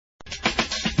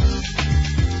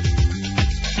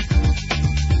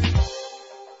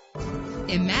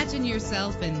Imagine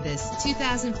yourself in this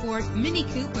 2004 Mini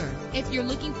Cooper. If you're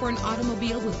looking for an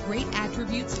automobile with great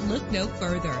attributes, look no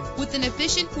further. With an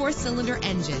efficient 4-cylinder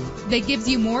engine that gives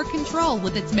you more control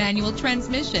with its manual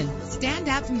transmission. Stand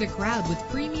out from the crowd with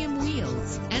premium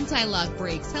wheels. Anti-lock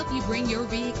brakes help you bring your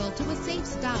vehicle to a safe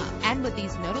stop. And with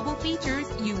these notable features,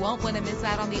 you won't want to miss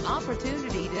out on the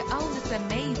opportunity to own this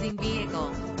amazing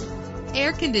vehicle.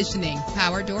 Air conditioning,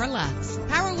 power door locks,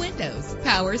 power windows,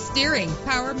 power steering,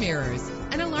 power mirrors,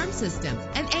 an alarm system,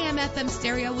 an AM/FM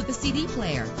stereo with a CD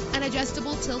player, an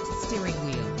adjustable tilt steering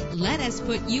wheel. Let us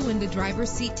put you in the driver's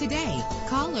seat today.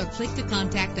 Call or click to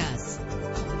contact us.